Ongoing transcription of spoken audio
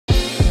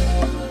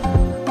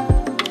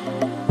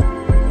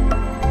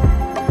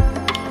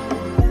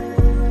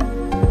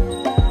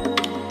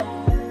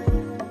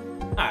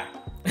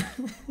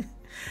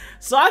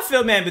So I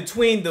feel, man,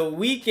 between the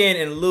Weeknd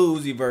and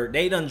Lose Vert,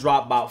 they done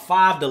dropped about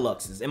 5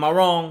 deluxes. Am I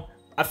wrong?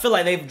 I feel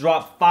like they've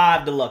dropped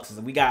 5 deluxes.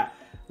 We got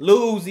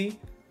Lose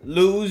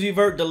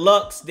Vert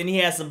Deluxe. Then he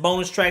had some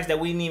bonus tracks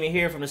that we didn't even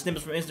hear from the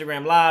snippets from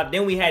Instagram Live.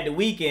 Then we had the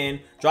Weeknd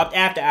dropped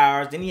After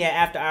Hours. Then he had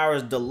After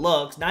Hours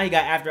Deluxe. Now he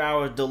got After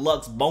Hours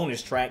Deluxe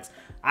bonus tracks.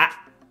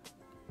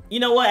 You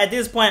know what? At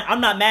this point,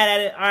 I'm not mad at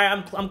it. All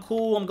right, I'm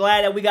cool. I'm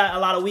glad that we got a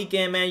lot of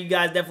Weeknd, man. You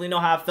guys definitely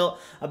know how I felt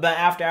about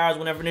After Hours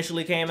whenever it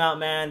initially came out,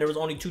 man. There was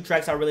only 2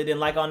 tracks I really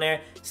didn't like on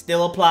there.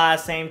 Still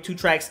applies. Same 2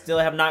 tracks still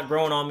have not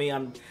grown on me.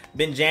 I'm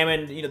been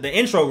jamming. You know, the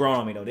intro grown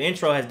on me though. The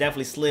intro has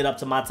definitely slid up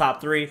to my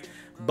top 3.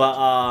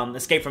 But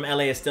Escape from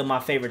LA is still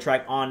my favorite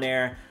track on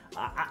there.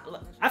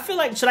 I feel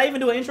like, should I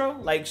even do an intro?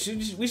 Like, we should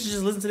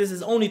just listen to this.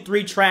 It's only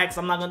 3 tracks.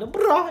 I'm not gonna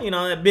do, you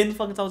know, Ben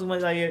fucking talks too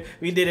much out here.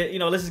 We did it. You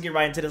know, let's just get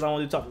right into this. I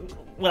want to talk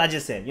what I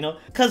just said, you know,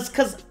 cause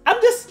I'm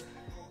just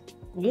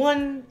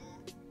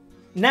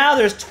now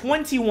there's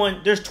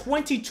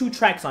 22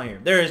 tracks on here.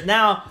 There is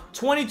now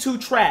 22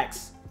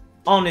 tracks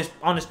on this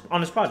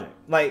project.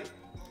 Like,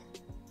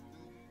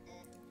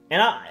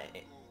 and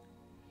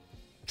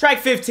track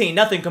 15,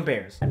 nothing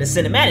compares. The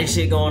cinematic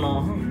shit going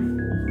on.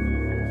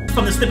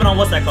 From the snippet on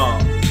what's that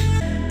called?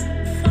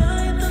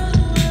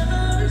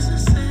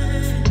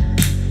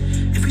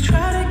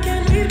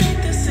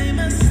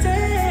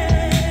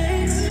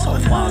 Oh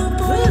my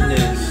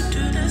goodness.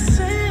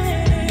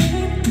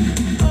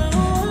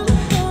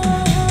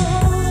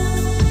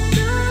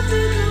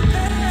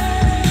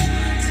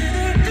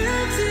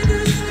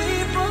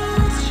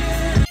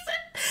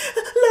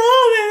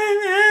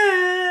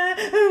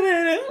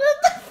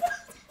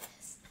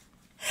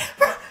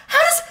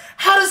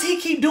 How does he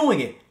keep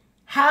doing it?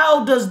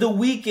 How does The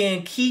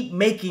Weeknd keep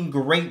making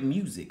great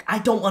music? I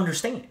don't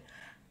understand.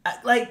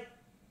 Like,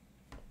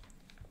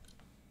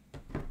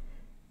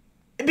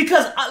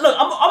 because look,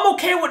 I'm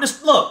okay with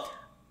this. Look,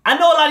 I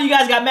know a lot of you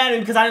guys got mad at me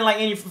because I didn't like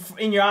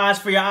In Your Eyes,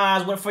 For Your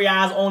Eyes, What For Your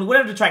Eyes Only,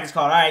 whatever the track is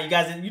called. All right, you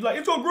guys, you like,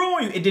 it's gonna grow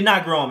on you. It did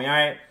not grow on me. All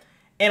right,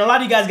 and a lot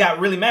of you guys got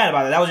really mad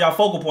about it. That was your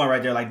focal point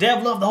right there. Like,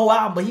 Dev loved the whole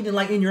album, but he didn't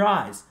like In Your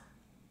Eyes.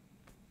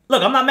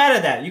 Look, I'm not mad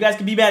at that. You guys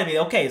can be mad at me.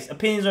 Okay,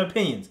 opinions are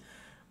opinions.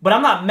 But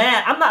I'm not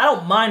mad. I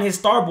don't mind his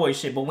Starboy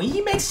shit. But when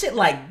he makes shit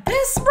like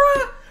this,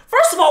 bruh.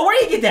 First of all, where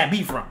did he get that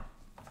beat from?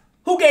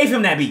 Who gave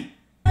him that beat?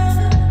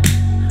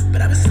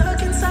 But I was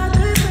stuck inside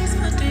this place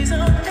for days on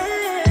end.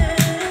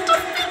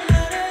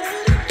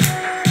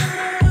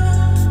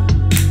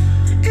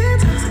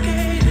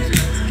 Intoxicated.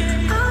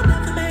 I'll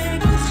never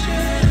make this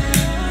shit.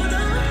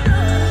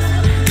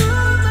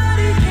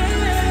 Nobody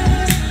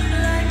cares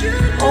like you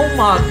do. Oh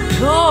my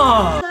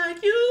God.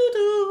 Like you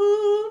do.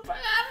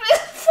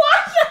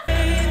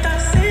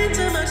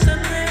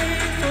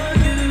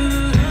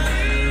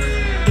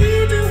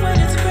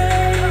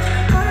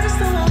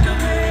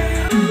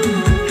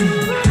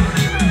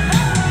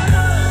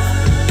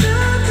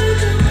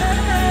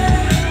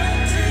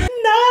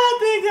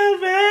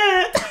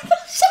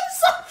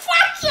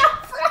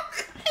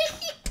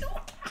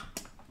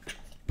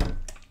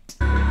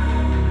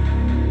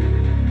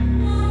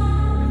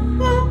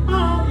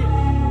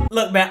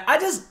 Look, man, I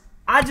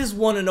just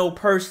want to know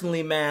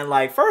personally, man,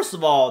 like, first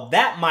of all,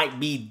 that might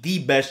be the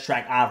best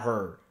track I've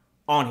heard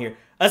on here.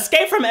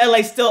 Escape from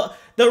LA still,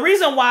 the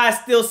reason why I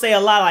still say a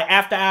lot like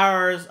After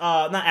Hours,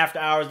 not After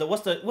Hours,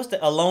 what's the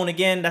Alone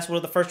Again, that's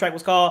what the first track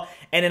was called,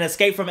 and then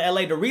Escape from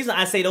LA, the reason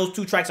I say those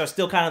 2 tracks are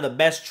still kind of the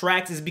best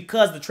tracks is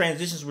because the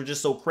transitions were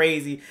just so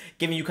crazy,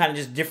 giving you kind of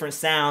just different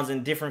sounds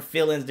and different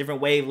feelings,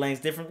 different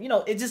wavelengths, different, you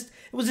know, it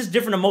was just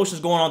different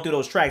emotions going on through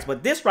those tracks.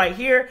 But this right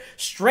here,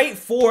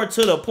 straightforward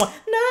to the point,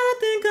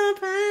 nothing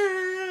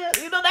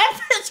compares, you know,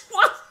 that bitch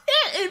was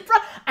it, bro.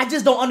 I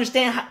just don't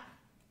understand how.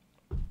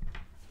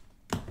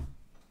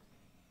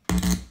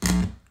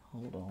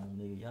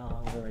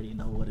 Y'all already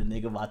know what a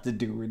nigga about to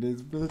do with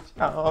this bitch.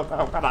 Y'all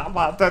know what I'm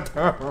about to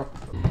do.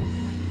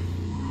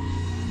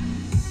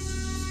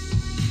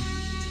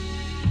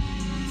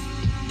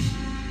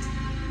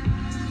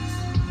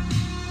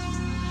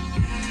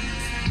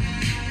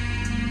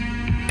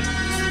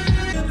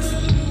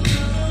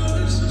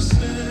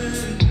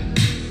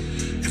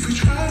 If we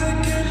try to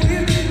get here,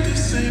 make the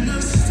same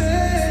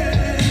mistakes.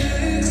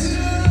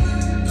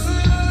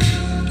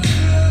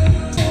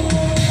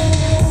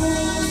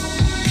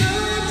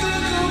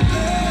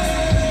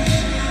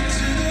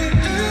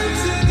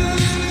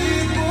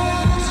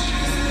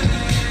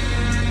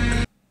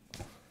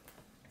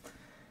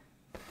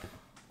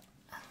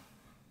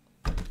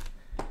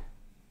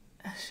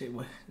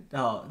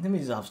 Dog, let me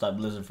just stop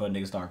blizzard for a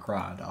nigga start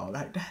crying, dog.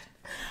 Like that.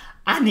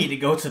 I need to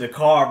go to the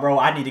car, bro.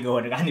 I need to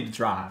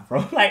drive,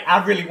 bro. Like,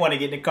 I really want to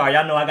get in the car.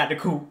 Y'all know I got the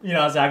coupe. You know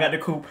what I'm saying? I got the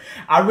coupe.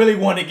 I really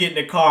want to get in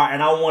the car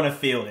and I want to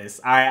feel this.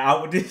 Alright,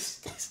 I would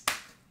just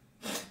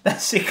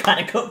that shit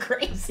kinda go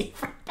crazy.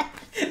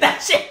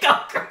 That shit go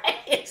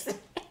crazy.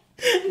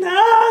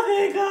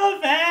 Nothing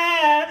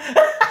compares.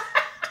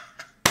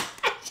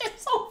 That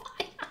shit's so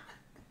fire.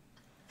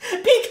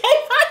 PK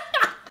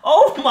fire.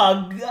 Oh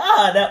my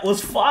god, that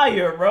was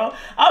fire, bro.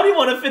 I don't even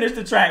want to finish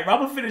the track, bro.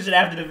 I'm gonna finish it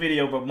after the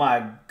video, but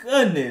my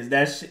goodness,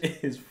 that shit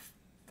is...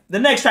 The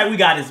next track we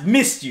got is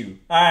Missed You.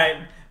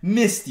 Alright,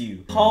 Missed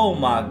You. Oh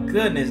my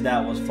goodness,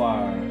 that was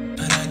fire.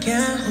 But I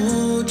can't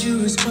hold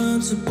you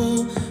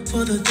responsible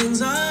for the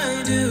things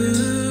I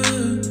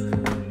do.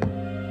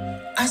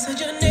 I said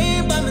your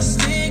name by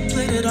mistake,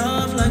 played it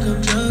off like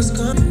I'm just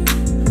gonna...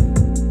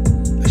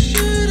 I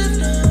should have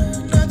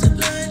known not to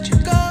let you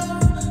go,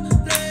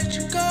 let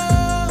you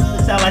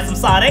go. Sound like some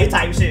Sade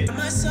type shit.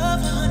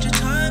 Myself 100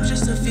 times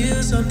just to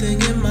feel something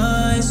in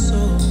my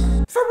soul.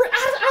 For real,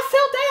 I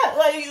felt that.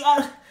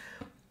 Like,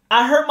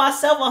 I hurt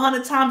myself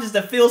 100 times just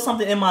to feel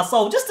something in my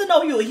soul, just to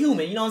know you're a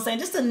human, you know what I'm saying?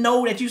 Just to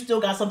know that you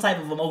still got some type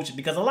of emotion,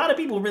 because a lot of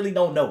people really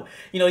don't know.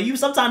 You know,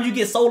 sometimes you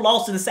get so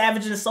lost in the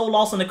savageness, so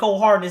lost in the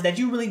cold-heartedness that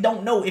you really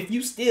don't know if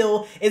you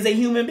still is a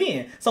human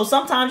being. So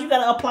sometimes you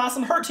gotta apply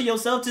some hurt to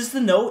yourself just to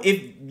know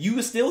if you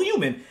are still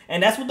human.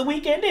 And that's what the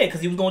Weeknd did,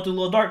 because he was going through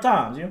little dark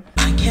times, you know?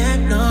 I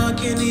kept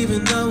knocking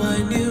even though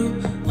I knew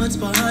what's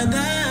behind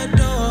that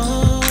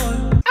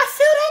door. I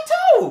feel that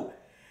too.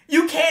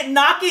 You can't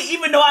knock it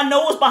even though I know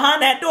what's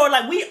behind that door.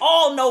 Like, we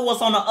all know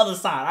what's on the other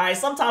side, all right?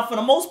 Sometimes, for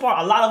the most part,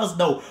 a lot of us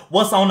know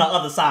what's on the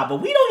other side,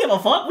 but we don't give a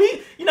fuck.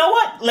 You know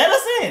what? Let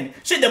us in.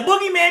 Shit, the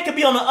boogeyman could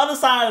be on the other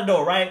side of the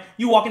door, right?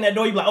 You walk in that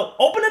door, you be like, oh,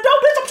 open the door,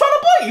 bitch, I'm trying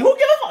to boogie. Who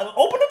give a fuck?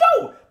 Open the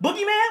door.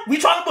 Boogeyman, we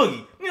trying to boogie.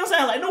 You know what I'm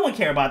saying? Like, no one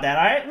care about that,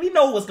 all right? We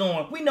know what's going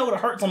on. We know the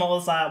hurt's on the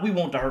other side. We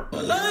want the hurt.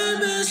 Well, I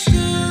miss you.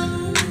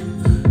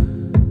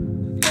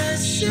 That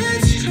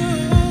shit's true.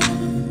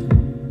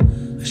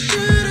 I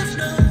should have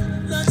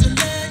known not to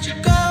let you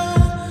go,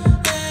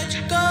 let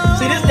you go.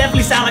 See, this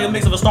definitely sounds like a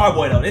mix of a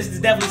Starboy, though. This is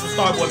definitely some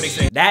Starboy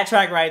mixing. That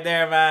track right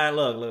there, man.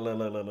 Look.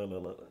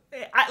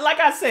 Like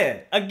I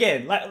said,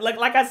 again,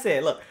 like I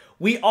said, look,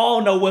 we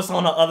all know what's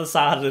on the other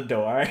side of the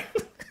door, all right?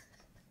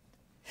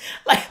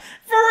 Like,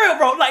 for real,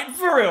 bro. Like,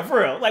 for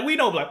real. Like, we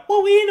know, like,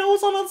 well, we know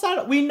what's on the other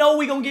side. We know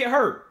we gonna get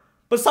hurt.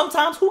 But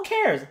sometimes, who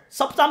cares?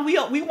 Sometimes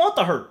we want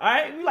the hurt, all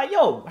right? We like,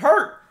 yo,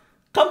 hurt.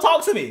 Come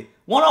talk to me.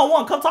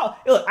 One-on-one, come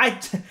talk.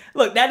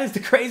 Look, that is the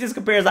craziest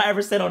comparison I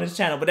ever said on this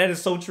channel, but that is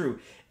so true.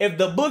 If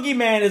the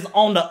boogeyman is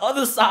on the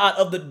other side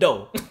of the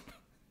door,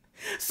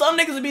 some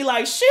niggas would be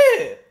like,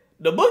 shit,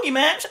 the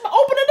boogeyman,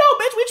 open the door,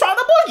 bitch, we trying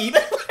to boogie.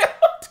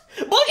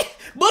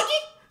 Boogie?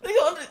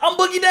 I'm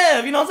Boogie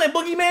Dev, you know what I'm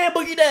saying? Boogeyman,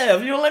 Boogie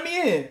Dev, you don't let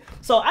me in.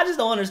 So I just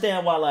don't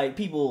understand why, like,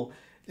 people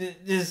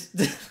just...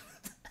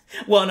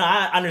 Well, no,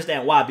 I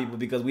understand why people,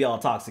 because we all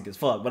toxic as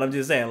fuck. But I'm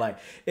just saying, like,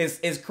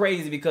 it's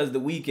crazy because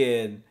the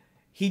Weeknd,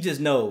 he just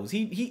knows.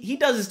 He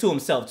does this to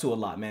himself too a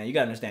lot, man. You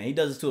gotta understand. He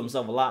does this to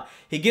himself a lot.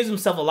 He gives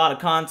himself a lot of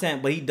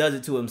content, but he does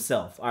it to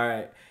himself. All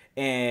right,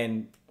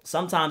 and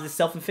sometimes it's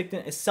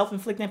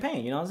self-inflicting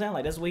pain. You know what I'm saying?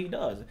 Like, that's what he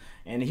does.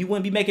 And he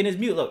wouldn't be making his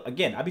music. Look,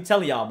 again, I be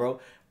telling y'all,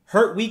 bro.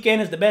 Hurt Weeknd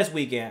is the best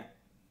Weeknd.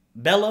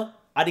 Bella,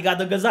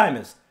 arigato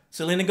gozaimasu.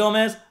 Selena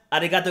Gomez,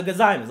 arigato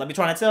gozaimasu. I be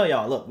trying to tell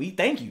y'all, look, we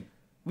thank you.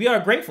 We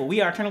are grateful.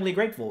 We are eternally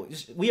grateful.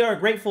 We are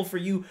grateful for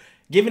you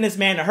giving this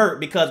man the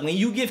hurt, because when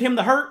you give him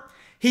the hurt,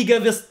 he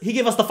give us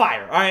the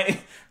fire. All right,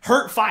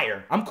 hurt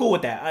fire. I'm cool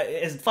with that.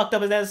 As fucked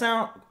up as that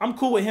sound, I'm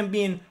cool with him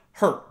being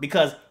hurt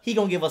because he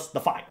gonna give us the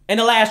fire. And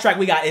the last track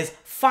we got is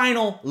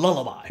Final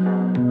Lullaby.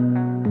 And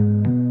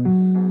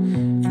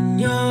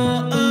you'll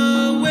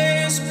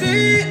always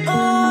be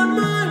on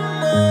my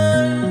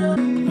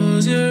mind.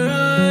 Close your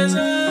eyes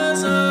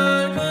as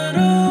I put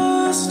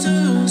us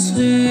to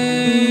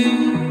sleep.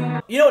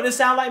 You know what this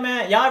sound like,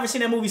 man? Y'all ever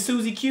seen that movie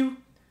Susie Q?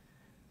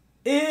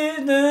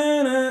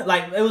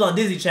 Like, it was on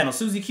Disney Channel.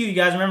 Susie Q, you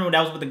guys remember that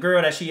was with the girl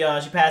that she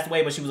passed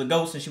away, but she was a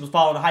ghost and she was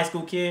following a high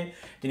school kid.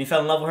 Then he fell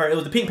in love with her. It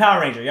was the Pink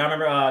Power Ranger. Y'all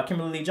remember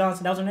Kimberly Lee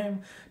Johnson? That was her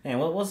name? Man,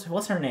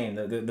 what's her name?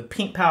 The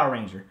Pink Power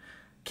Ranger.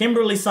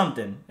 Kimberly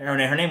something.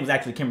 Her name was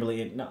actually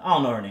Kimberly. No, I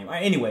don't know her name.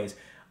 Anyways,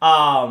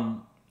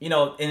 you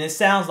know, and it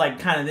sounds like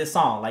kind of this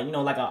song, like, you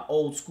know, like an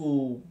old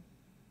school.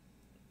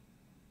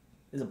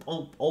 Is it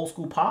old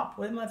school pop?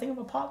 What am I thinking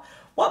of, a pop?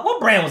 What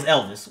brand was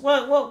Elvis?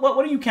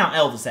 What do you count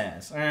Elvis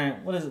as? All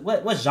right,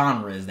 what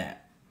genre is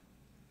that?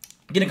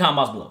 Get in the comment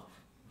box below.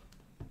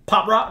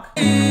 Pop rock?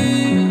 And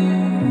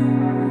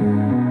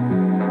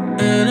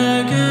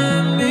I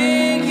can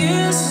make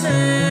you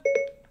say,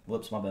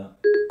 Whoops, my bad.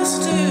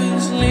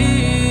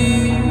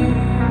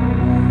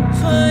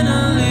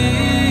 Finally.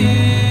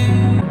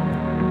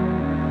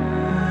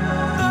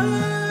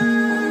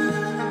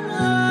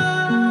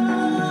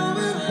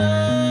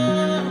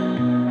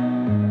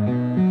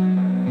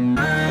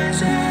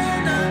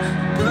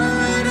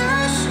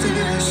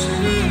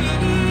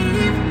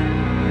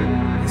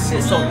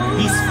 So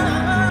peaceful,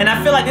 and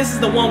I feel like this is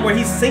the one where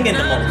he's singing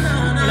the most,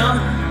 you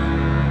know?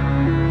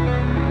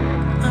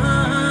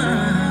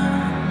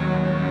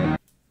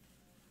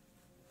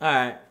 All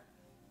right,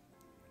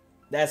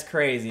 that's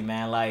crazy,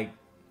 man. Like,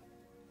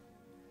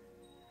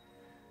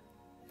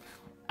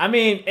 I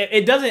mean,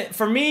 it doesn't,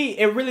 for me,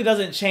 it really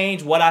doesn't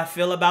change what I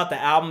feel about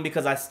the album,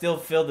 because I still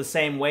feel the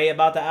same way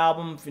about the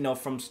album, you know,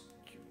 from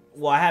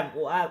well,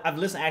 I've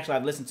listened. Actually,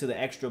 I've listened to the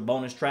extra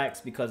bonus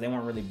tracks because they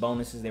weren't really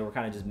bonuses. They were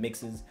kind of just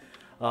mixes.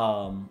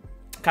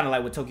 Kind of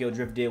like what Tokyo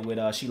Drift did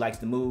with She Likes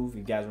to Move.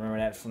 You guys remember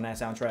that from that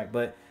soundtrack.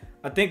 But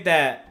I think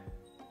that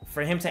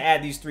for him to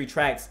add these 3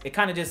 tracks, it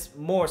kind of just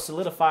more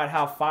solidified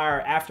how fire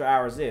After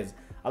Hours is.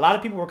 A lot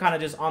of people were kind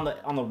of just on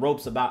the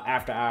ropes about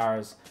After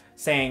Hours,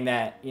 saying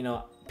that, you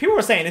know, people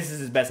were saying this is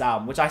his best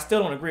album, which I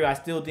still don't agree. I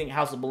still think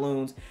House of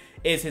Balloons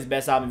is his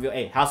best album.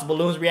 Hey, House of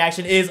Balloons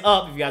reaction is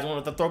up. If you guys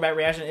want the throwback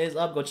reaction is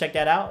up, go check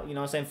that out. You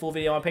know what I'm saying? Full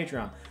video on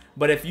Patreon.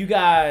 But if you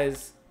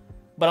guys...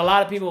 But a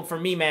lot of people, for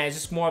me, man, it's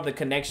just more of the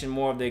connection,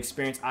 more of the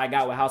experience I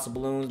got with House of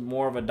Balloons,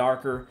 more of a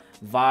darker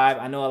vibe.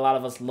 I know a lot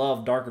of us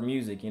love darker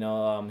music, you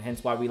know,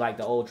 hence why we like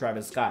the old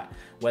Travis Scott.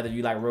 Whether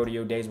you like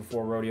Rodeo, Days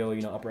Before Rodeo,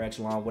 you know, Upper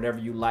Echelon, whatever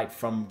you like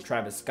from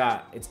Travis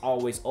Scott, it's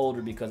always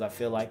older because I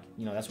feel like,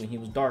 you know, that's when he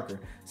was darker.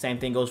 Same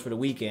thing goes for The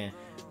Weeknd.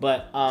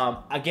 But,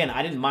 again,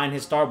 I didn't mind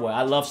his Starboy.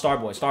 I love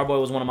Starboy.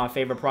 Starboy was one of my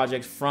favorite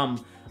projects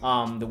from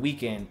The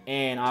Weeknd,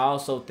 and I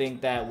also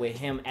think that with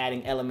him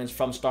adding elements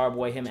from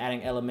Starboy, him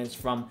adding elements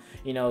from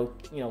you know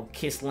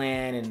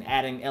Kissland, and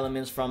adding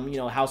elements from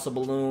House of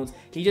Balloons,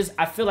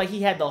 I feel like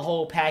he had the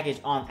whole package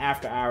on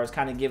After Hours,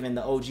 kind of giving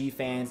the OG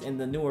fans and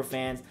the newer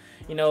fans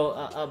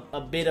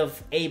a bit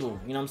of Abel,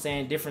 you know what I'm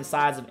saying, different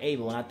sides of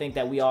Abel, and I think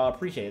that we all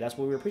appreciate it. That's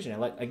what we appreciate.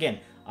 Like, again,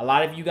 a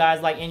lot of you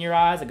guys like In Your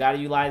Eyes, a lot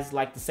of you guys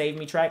like the Save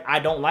Me track. I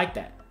don't like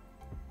that,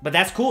 but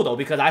that's cool though,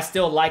 because I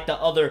still like the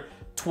other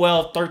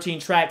 12, 13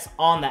 tracks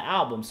on the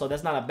album, so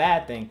that's not a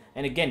bad thing.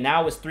 And again,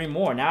 now it's 3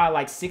 more. Now I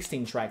like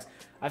 16 tracks.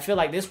 I feel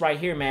like this right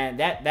here, man,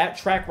 that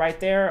track right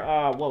there,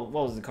 what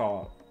was it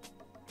called?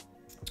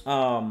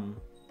 Where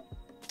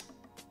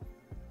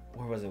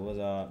was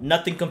it?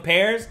 Nothing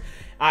Compares.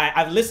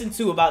 I've listened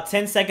to about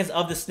 10 seconds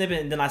of the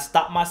snippet and then I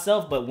stopped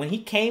myself, but when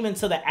he came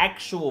into the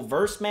actual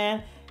verse,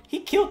 man, he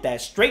killed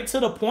that. Straight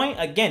to the point.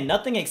 Again,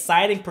 nothing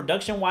exciting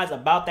production-wise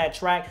about that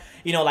track.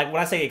 You know, like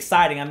when I say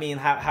exciting, I mean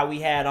how we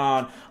had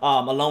on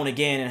Alone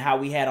Again and how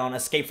we had on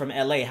Escape from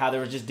LA, how there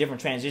was just different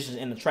transitions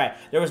in the track.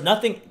 There was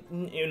nothing,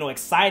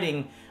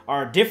 exciting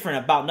or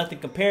different about Nothing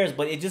Compares,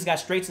 but it just got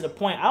straight to the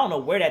point. I don't know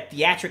where that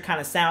theatric kind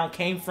of sound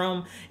came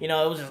from. It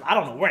was just, I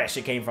don't know where that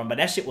shit came from, but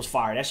that shit was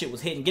fire. That shit was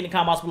hitting. Get in the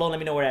comments below, let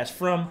me know where that's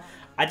from.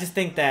 I just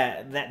think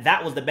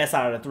that was the best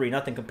out of the 3.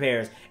 Nothing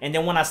Compares. And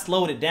then when I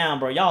slowed it down,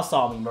 bro, y'all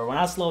saw me, bro. When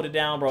I slowed it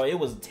down, bro, it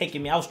was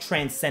taking me, I was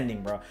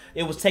transcending, bro.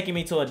 It was taking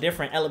me to a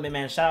different element,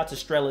 man. Shout out to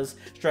Strella's.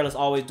 Strella's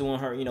always doing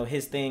her,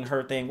 his thing,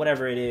 her thing,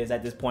 whatever it is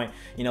at this point.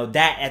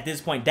 At this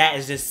point, that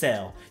is just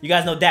Cell. You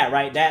guys know that,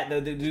 right? That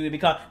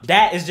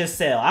is just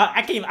Cell.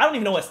 I don't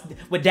even know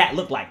what that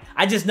looked like.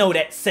 I just know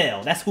that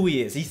Cell. That's who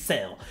he is. He's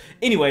Cell.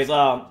 Anyways,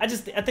 I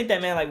think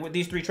that, man, like with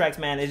these 3 tracks,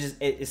 man,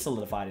 it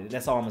solidified it.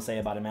 That's all I'm gonna say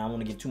about it, man. I don't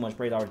want to get too much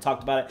praise. I already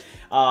talked about it.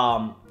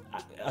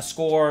 A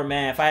score,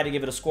 man, if I had to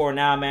give it a score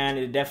now, man,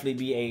 it'd definitely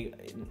be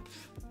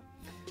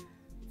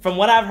from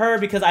what I've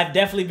heard, because I've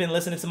definitely been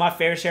listening to my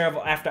fair share of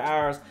After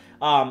Hours,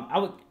 I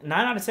would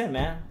 9 out of 10,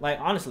 man. Like,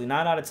 honestly,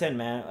 9 out of 10,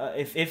 man.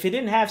 If it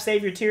didn't have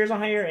Save Your Tears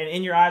on here and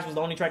In Your Eyes was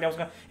the only track that was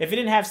gonna, if it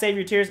didn't have Save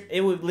Your Tears, it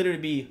would literally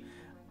be,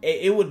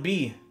 it would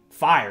be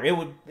fire. It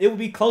would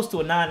be close to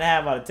a 9.5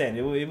 out of 10.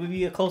 It would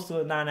be close to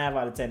a 9.5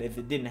 out of 10 if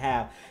it didn't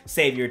have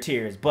Save Your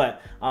Tears.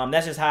 But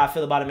that's just how I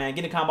feel about it, man.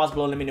 Get in the comments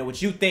below. Let me know what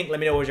you think. Let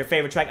me know what's your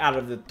favorite track out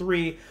of the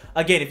 3.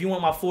 Again, if you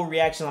want my full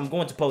reaction, I'm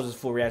going to post this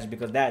full reaction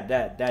because that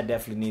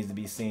definitely needs to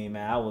be seen,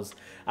 man.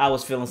 I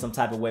was feeling some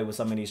type of way with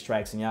some of these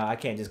tracks, and y'all, I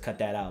can't just cut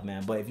that out,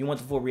 man. But if you want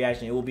the full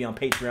reaction, it will be on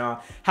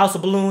Patreon. House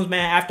of Balloons,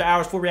 man. After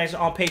Hours full reaction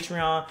on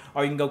Patreon,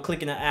 or you can go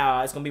click in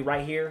the it's gonna be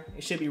right here.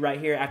 It should be right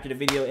here after the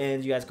video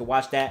ends. You guys can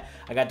watch that.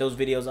 I got those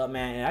videos up,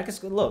 man. And I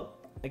can look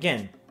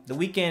again. The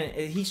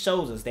Weeknd, he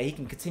shows us that he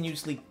can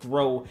continuously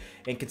grow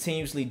and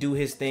continuously do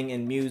his thing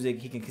in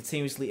music. He can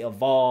continuously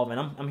evolve, and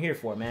I'm here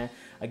for it, man.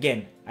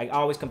 Again, I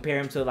always compare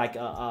him to like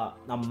a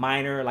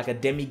minor, like a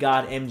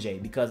demigod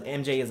MJ, because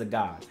MJ is a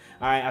god.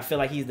 All right, I feel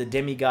like he's the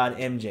demigod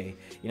MJ. You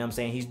know what I'm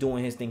saying? He's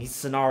doing his thing. He's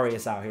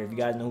Scenarius out here. If you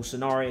guys know who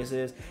Scenarius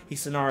is, he's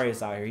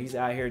Scenarius out here. He's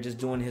out here just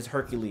doing his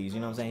Hercules. You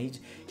know what I'm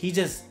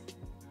saying?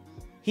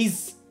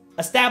 He's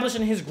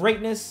establishing his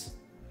greatness.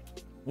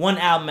 One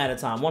album at a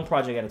time, one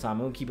project at a time.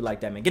 I'm gonna keep it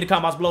like that, man. Get in the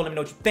comments below. Let me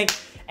know what you think.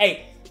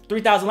 Hey,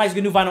 3,000 likes,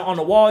 get new vinyl on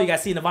the wall. You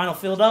guys see the vinyl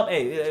filled up.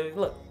 Hey,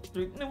 look,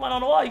 new vinyl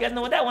on the wall. You guys know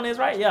what that one is,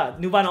 right? Yeah,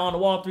 new vinyl on the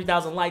wall,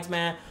 3,000 likes,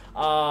 man.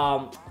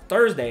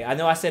 Thursday, I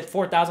know I said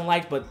 4,000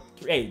 likes, but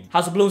hey,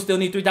 House of Balloons still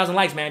need 3,000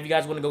 likes, man. If you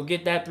guys want to go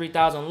get that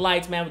 3,000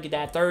 likes, man, we get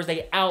that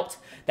Thursday out.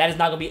 That is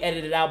not gonna be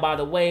edited out, by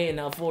the way, in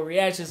a full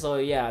reaction. So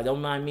yeah,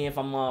 don't mind me if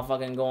I'm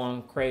fucking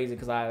going crazy,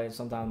 because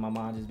sometimes my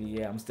mind just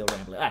be, I'm still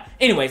rambling. All right.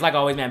 Anyways, like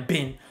always, man,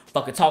 been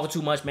fucking talking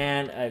too much,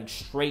 man.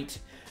 Straight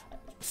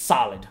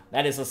solid.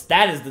 That is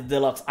the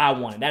deluxe I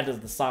wanted. That is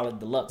the solid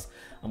deluxe.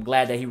 I'm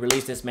glad that he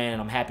released this, man.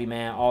 I'm happy,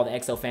 man. All the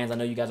XO fans, I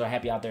know you guys are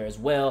happy out there as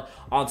well.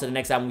 On to the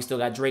next album. We still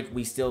got Drake.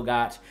 We still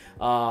got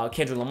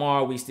Kendrick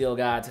Lamar. We still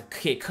got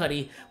Kid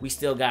Cudi. We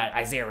still got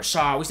Isaiah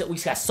Rashad. We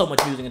got so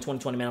much music in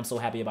 2020, man. I'm so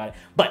happy about it.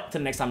 But to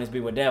the next time, this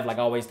be with Dev. Like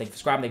always, thank you for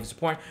subscribing. Thank you for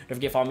supporting. Don't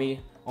forget to follow me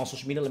on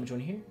social media. Let me join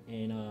you here.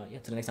 And yeah,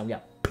 till the next time, we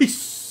out.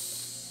 Peace.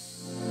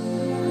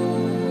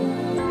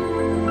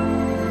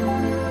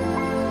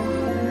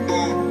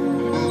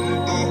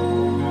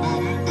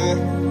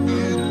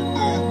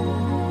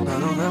 I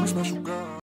don't have a special